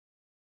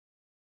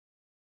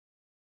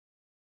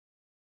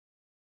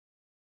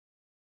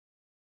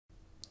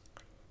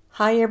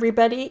Hi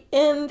everybody,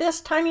 in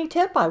this tiny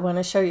tip I want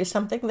to show you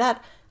something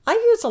that I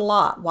use a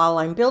lot while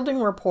I'm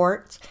building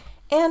reports,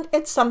 and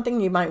it's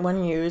something you might want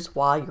to use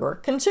while you're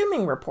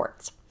consuming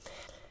reports.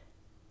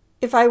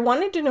 If I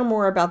wanted to know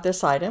more about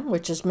this item,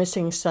 which is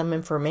missing some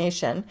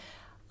information,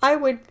 I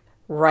would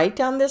write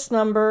down this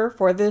number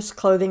for this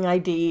clothing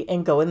ID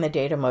and go in the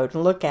data mode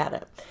and look at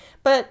it.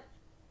 But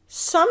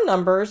some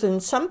numbers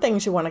and some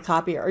things you want to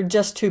copy are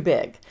just too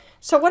big.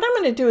 So what I'm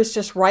going to do is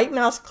just right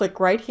mouse click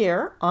right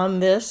here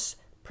on this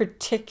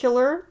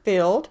particular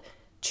field,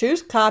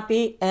 choose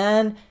copy,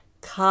 and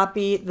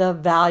copy the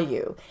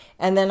value.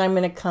 And then I'm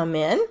going to come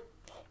in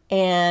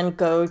and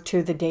go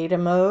to the data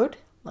mode.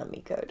 Let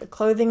me go to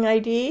clothing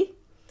ID.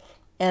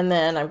 And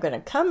then I'm going to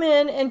come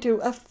in and do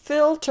a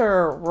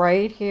filter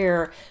right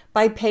here.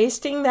 By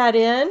pasting that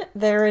in,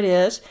 there it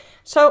is.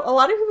 So a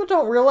lot of people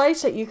don't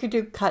realize that you could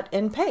do cut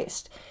and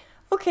paste.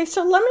 Okay,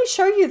 so let me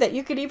show you that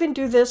you could even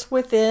do this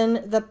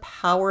within the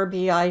Power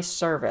BI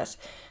service.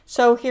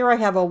 So here I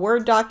have a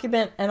Word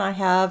document and I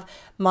have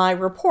my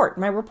report.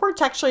 My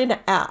report's actually an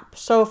app.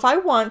 So if I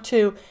want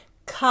to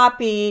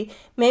copy,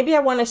 maybe I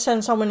want to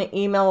send someone an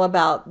email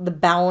about the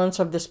balance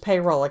of this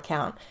payroll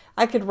account.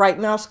 I could right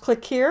mouse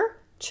click here,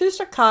 choose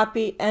to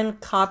copy,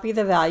 and copy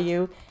the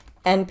value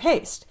and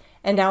paste.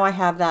 And now I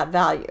have that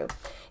value.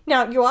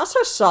 Now you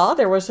also saw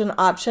there was an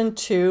option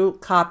to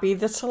copy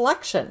the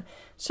selection.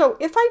 So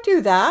if I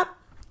do that,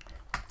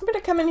 I'm going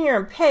to come in here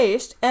and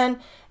paste, and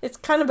it's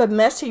kind of a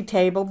messy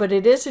table, but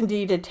it is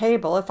indeed a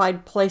table. If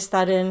I'd placed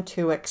that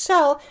into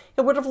Excel,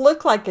 it would have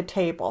looked like a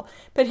table.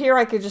 But here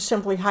I could just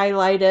simply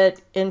highlight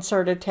it,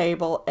 insert a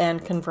table,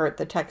 and convert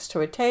the text to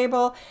a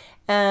table.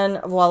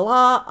 And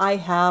voila, I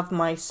have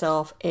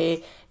myself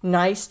a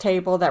nice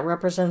table that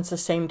represents the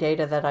same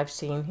data that I've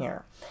seen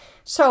here.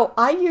 So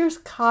I use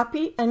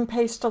copy and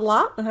paste a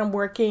lot when I'm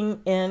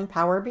working in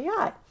Power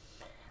BI.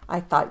 I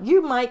thought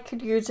you might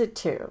could use it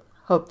too.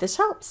 Hope this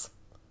helps.